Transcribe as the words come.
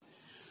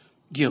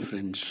Dear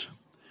friends,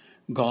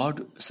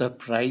 God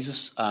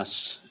surprises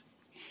us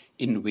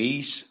in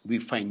ways we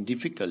find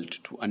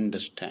difficult to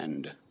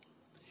understand.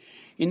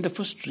 In the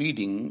first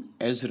reading,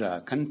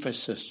 Ezra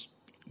confesses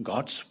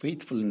God's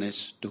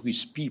faithfulness to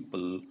his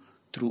people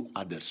through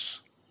others.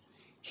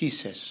 He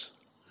says,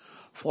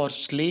 "For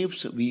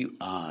slaves we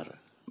are,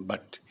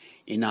 but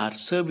in our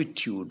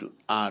servitude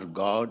our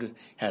God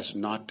has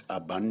not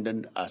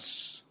abandoned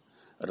us.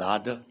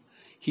 Rather,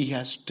 he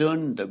has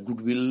turned the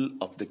goodwill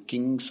of the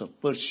kings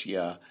of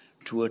Persia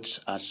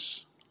towards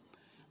us.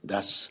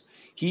 Thus,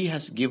 he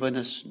has given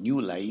us new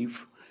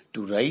life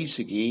to rise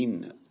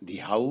again the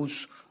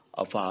house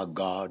of our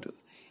God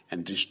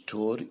and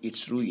restore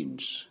its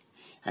ruins,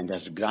 and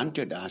has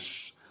granted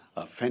us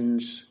a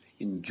fence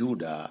in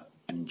Judah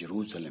and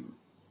Jerusalem."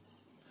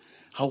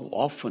 How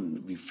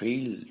often we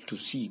fail to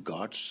see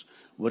God's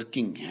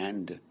working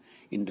hand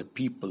in the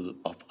people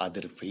of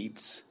other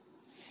faiths,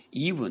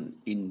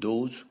 even in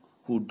those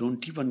who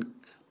don't even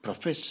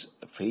profess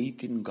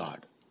faith in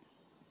God.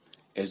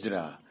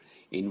 Ezra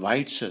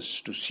invites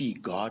us to see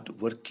God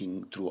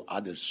working through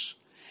others,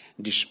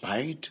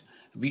 despite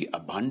we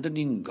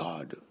abandoning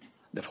God,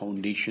 the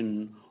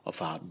foundation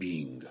of our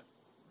being.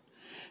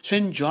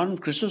 St. John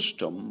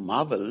Chrysostom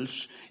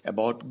marvels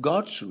about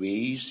God's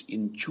ways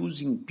in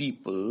choosing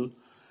people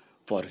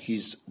for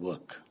his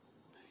work.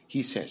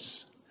 He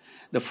says,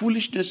 "The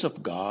foolishness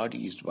of God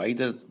is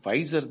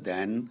wiser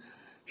than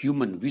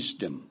human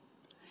wisdom,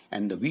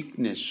 and the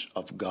weakness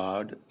of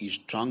God is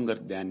stronger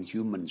than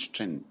human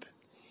strength.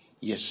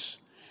 Yes,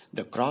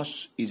 the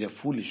cross is a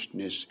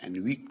foolishness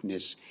and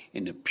weakness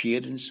in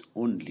appearance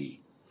only.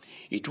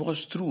 It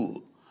was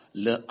through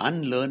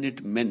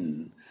unlearned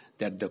men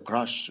that the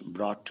cross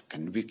brought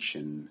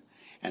conviction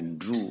and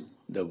drew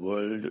the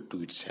world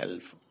to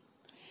itself.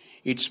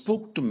 It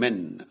spoke to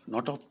men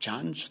not of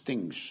chance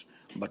things,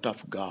 but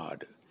of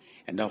God,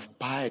 and of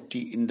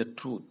piety in the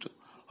truth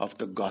of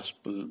the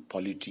gospel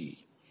polity,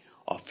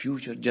 of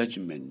future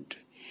judgment,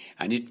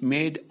 and it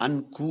made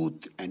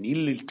uncouth and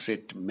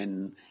illiterate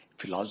men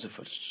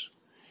philosophers.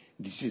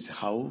 This is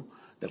how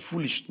the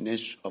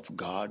foolishness of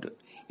God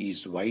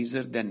is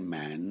wiser than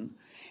man,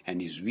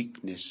 and his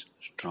weakness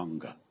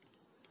stronger."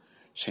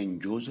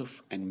 Saint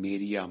Joseph and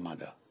Mary, our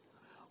Mother,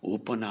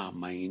 open our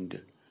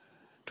mind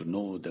to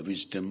know the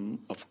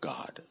wisdom of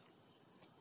God.